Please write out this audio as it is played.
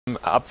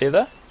up there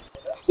though?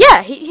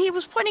 Yeah, he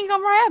was pointing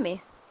on right at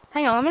me.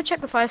 Hang on, I'm gonna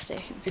check the fire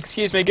station.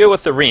 Excuse me, girl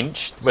with the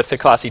wrench, with the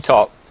classy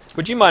top.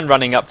 Would you mind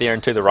running up there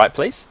and to the right,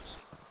 please?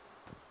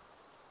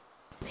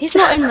 He's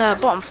not in the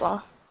bottom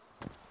floor.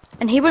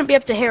 And he wouldn't be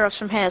able to hear us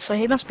from here, so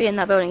he must be in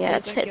that building. Yeah,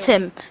 it's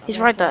him. He's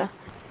right there.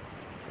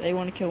 They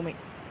want to kill me.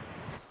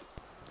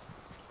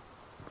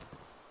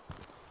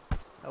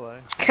 Hello.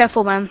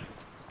 Careful, man.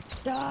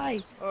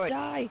 Die! Alright.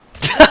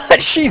 Die!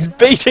 She's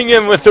beating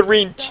him with the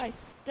wrench. Die!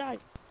 Die!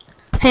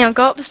 Hang on,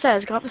 go up the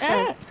stairs, go up the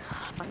stairs.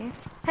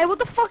 Hey, what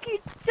the fuck are you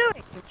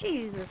doing?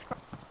 Jesus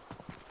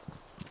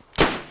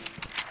Christ.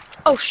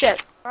 Oh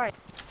shit. Alright,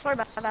 sorry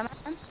about that,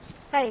 man.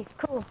 Hey,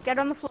 cool, get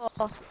on the floor.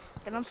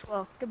 Get on the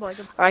floor. Good boy,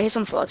 good boy. Alright, he's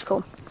on the floor, it's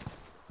cool.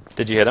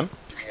 Did you hit him?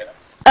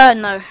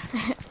 No.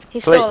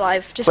 He's still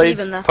alive, just leave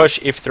him there. Push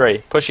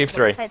F3. Push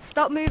F3. Hey,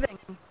 stop moving.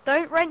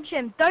 Don't wrench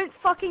him. Don't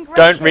fucking wrench him.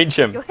 Don't wrench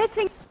him. You're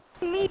hitting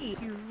me,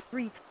 you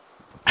reef.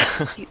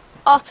 You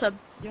utter...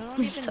 You're not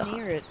even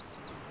near it.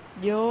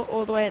 You're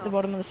all the way at the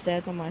bottom of the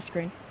stairs on my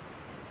screen.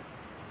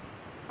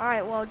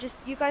 Alright, well, just,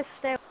 you guys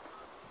stay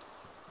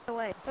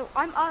away. Oh,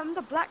 I'm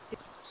the black dude.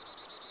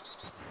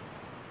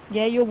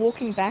 Yeah, you're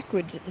walking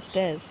backwards at the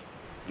stairs.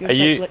 Are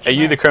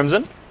you the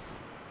Crimson?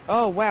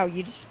 Oh, wow,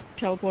 you just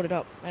teleported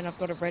up, and I've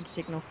got a red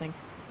signal thing.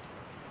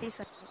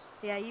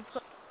 Yeah, you've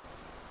got...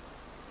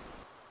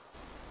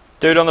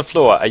 Dude on the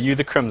floor, are you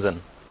the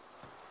Crimson?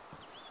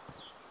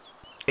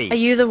 Are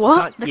you the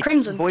what? The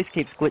Crimson? Your voice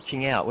keeps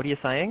glitching out. What are you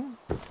saying?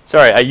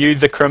 Sorry, are you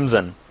the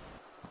Crimson?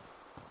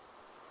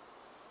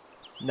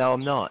 No,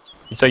 I'm not.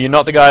 So you're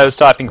not the guy who was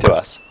typing to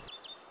us?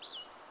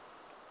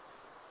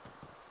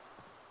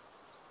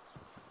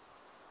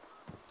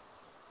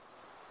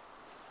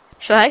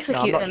 Should I No,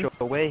 execute I'm him? not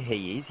sure where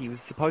he is. He was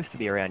supposed to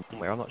be around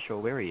somewhere. I'm not sure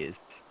where he is.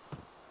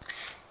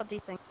 What do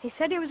you think? He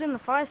said he was in the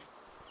fire...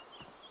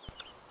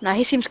 No,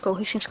 he seems cool,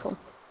 he seems cool.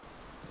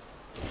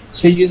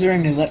 So you're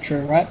in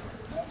Electro, right?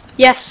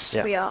 Yes,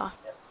 Yeah. we are.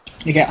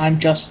 Okay, I'm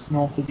just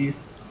north of you.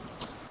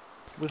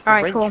 Was the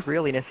Alright, wrench cool.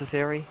 really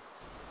necessary?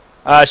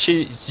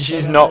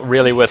 She's not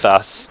really with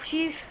us.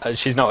 She's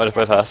not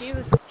with us.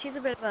 She's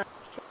a bit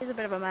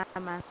of a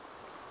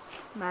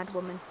mad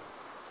woman.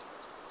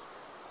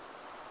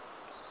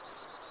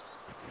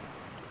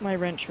 My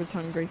wrench was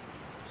hungry.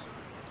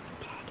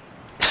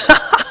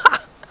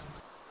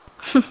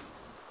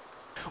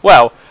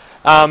 Well,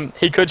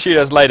 he could shoot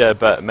us later,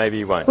 but maybe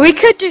he won't. We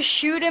could just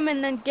shoot him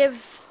and then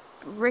give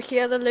Ricky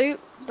the loot,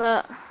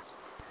 but...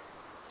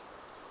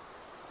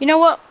 You know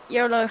what?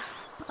 YOLO.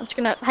 I'm just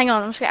gonna... Hang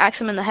on, I'm just gonna axe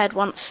him in the head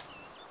once.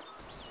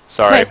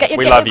 Sorry, No, get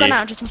we your love gun you.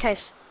 out, just in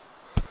case.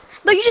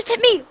 No, you just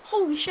hit me!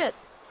 Holy shit.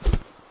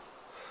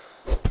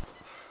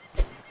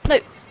 No,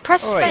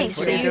 press Oi, space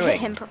what so are you you hit doing?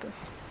 him properly.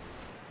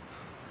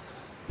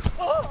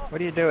 What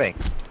are you doing?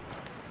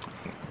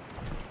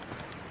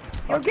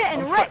 You're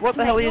getting I'm wrecked, what the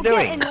mate. hell are you You're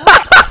doing? getting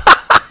wrecked.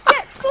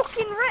 Get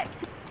fucking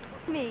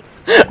wrecked, me.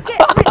 Get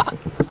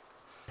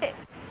wrecked.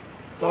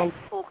 Oh.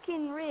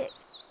 Fucking wrecked.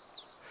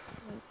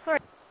 Sorry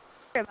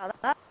about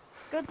that.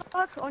 Good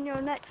luck on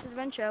your next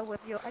adventure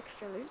with your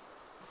extra loot.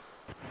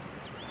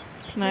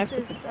 Can I have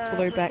the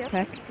blue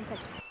backpack?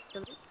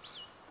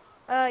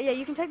 Yeah,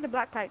 you can take the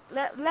backpack.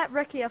 Let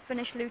Rekia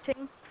finish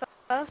looting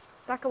first.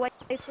 Back away,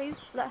 please.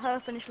 Let her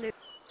finish looting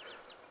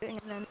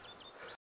and then...